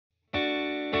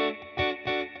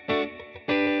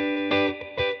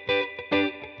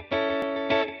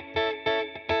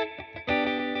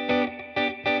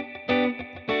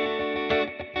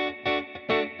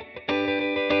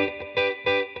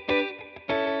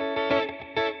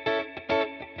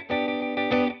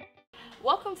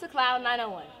to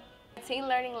CLOUD901, a teen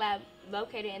learning lab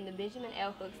located in the Benjamin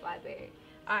L. Hooks Library.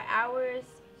 Our hours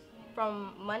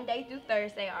from Monday through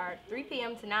Thursday are 3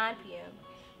 p.m. to 9 p.m.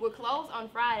 We're closed on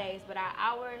Fridays, but our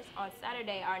hours on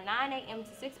Saturday are 9 a.m.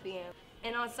 to 6 p.m.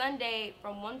 and on Sunday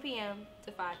from 1 p.m.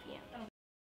 to 5 p.m.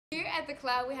 Here at the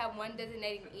Cloud, we have one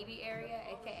designated eating area,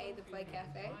 aka the Play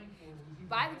Cafe.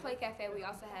 By the Play Cafe, we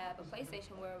also have a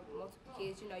PlayStation where multiple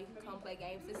kids, you can come play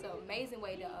games. It's an amazing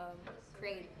way to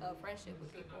create a friendship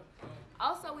with people.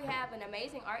 Also, we have an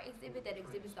amazing art exhibit that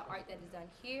exhibits the art that is done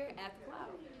here at the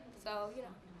Cloud. So,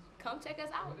 come check us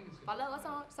out. Follow us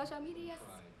on social media.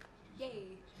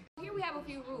 Yay. Here we have a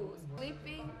few rules.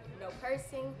 Sleeping, no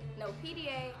cursing, no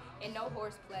PDA, and no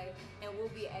horseplay, and we'll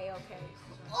be A-okay.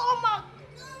 Oh my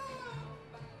God!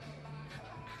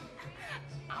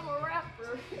 I'm a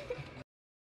rapper.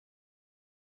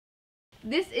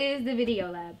 This is the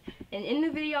video lab, and in the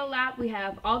video lab we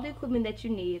have all the equipment that you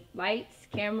need: lights,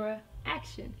 camera,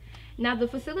 action. Now the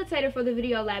facilitator for the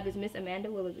video lab is Miss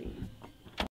Amanda Willoughby.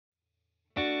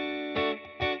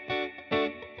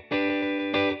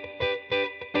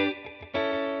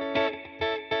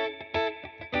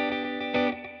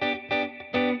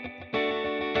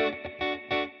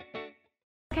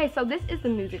 Okay, so this is the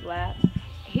music lab.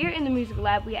 Here in the music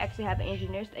lab, we actually have an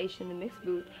engineer station, the mix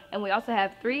booth, and we also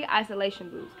have 3 isolation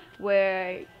booths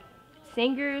where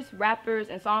singers, rappers,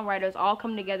 and songwriters all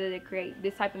come together to create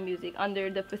this type of music under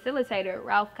the facilitator,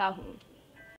 Ralph Calhoun.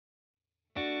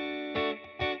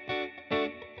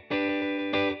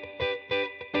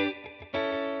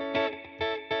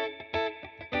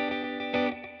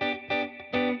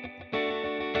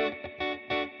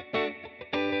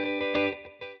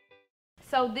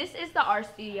 So this is the art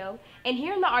studio, and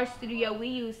here in the art studio we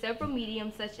use several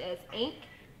mediums such as ink,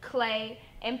 clay,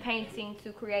 and painting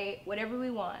to create whatever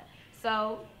we want.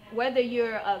 So whether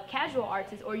you're a casual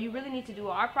artist or you really need to do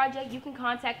an art project, you can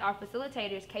contact our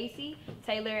facilitators Casey,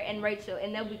 Taylor, and Rachel,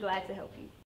 and they'll be glad to help you.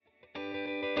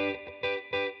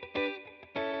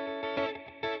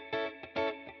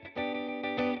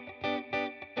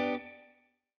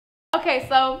 Okay,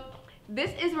 so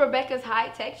this is Rebecca's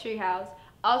high-tech treehouse,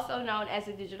 also known as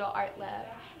a digital art lab.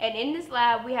 And in this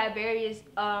lab, we have various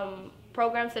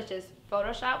programs such as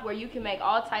Photoshop, where you can make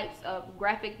all types of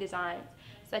graphic designs,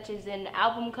 such as in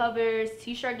album covers,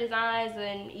 t-shirt designs,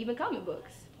 and even comic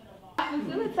books.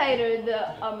 Facilitator,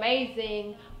 the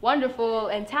amazing, wonderful,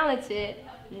 and talented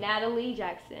Natalie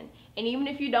Jackson. And even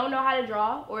if you don't know how to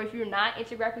draw, or if you're not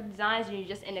into graphic designs and you're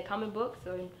just into comic books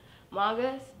or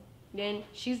mangas, then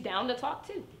she's down to talk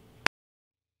too.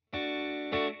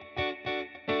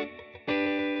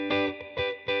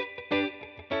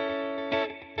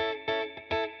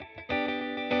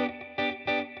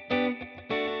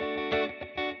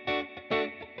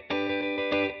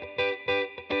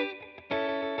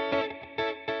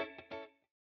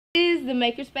 This is the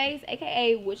makerspace,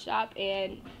 aka woodshop,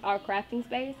 and our crafting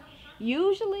space.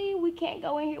 Usually we can't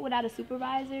go in here without a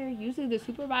supervisor. Usually the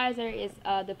supervisor is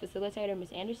the facilitator,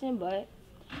 Miss Anderson, but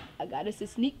I got us a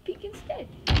sneak peek instead.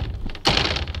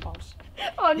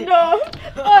 Oh no!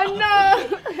 Oh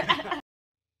no!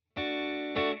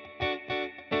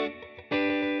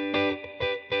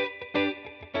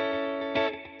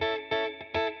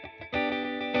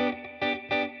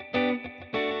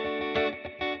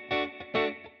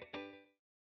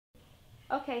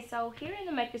 Okay, so here in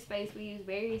the makerspace we use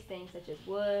various things such as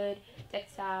wood,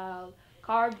 textile,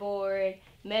 cardboard,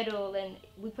 metal, and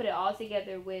we put it all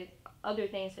together with other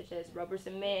things such as rubber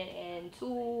cement and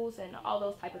tools and all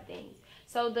those type of things.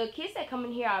 So the kids that come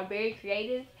in here are very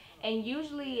creative, and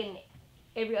usually in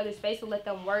every other space we'll let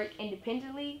them work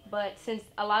independently, but since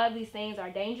a lot of these things are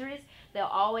dangerous, they'll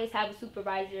always have a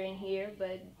supervisor in here,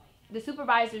 but the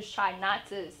supervisors try not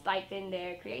to stifle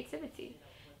their creativity.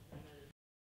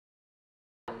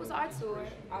 That was our tour,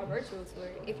 our virtual tour.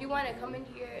 If you want to come in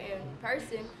here in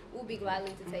person, we'll be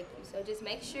gladly to take you. So just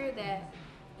make sure that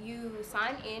you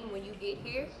sign in when you get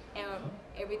here, and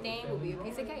everything will be a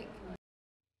piece of cake.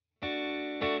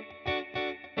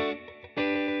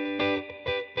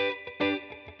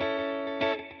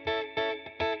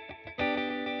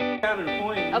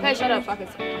 Okay, shut up. Fucking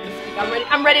speak.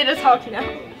 I'm ready to talk now.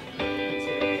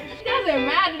 It doesn't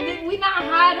matter. We not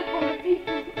hiding from the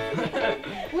people.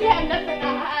 We have nothing to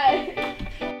hide.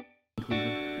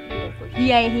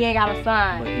 He ain't got a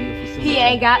sign. He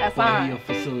ain't got a sign.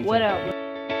 Whatever.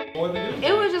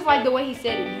 It was just like the way he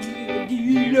said it. Do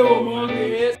you know what mom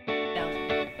is?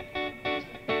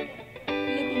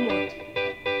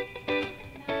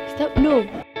 Stop. No.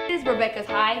 This is Rebecca's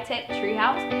high-tech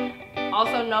treehouse,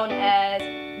 also known as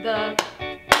the.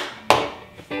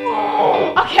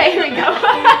 Okay, here we go.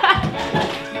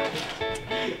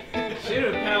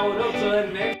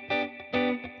 next.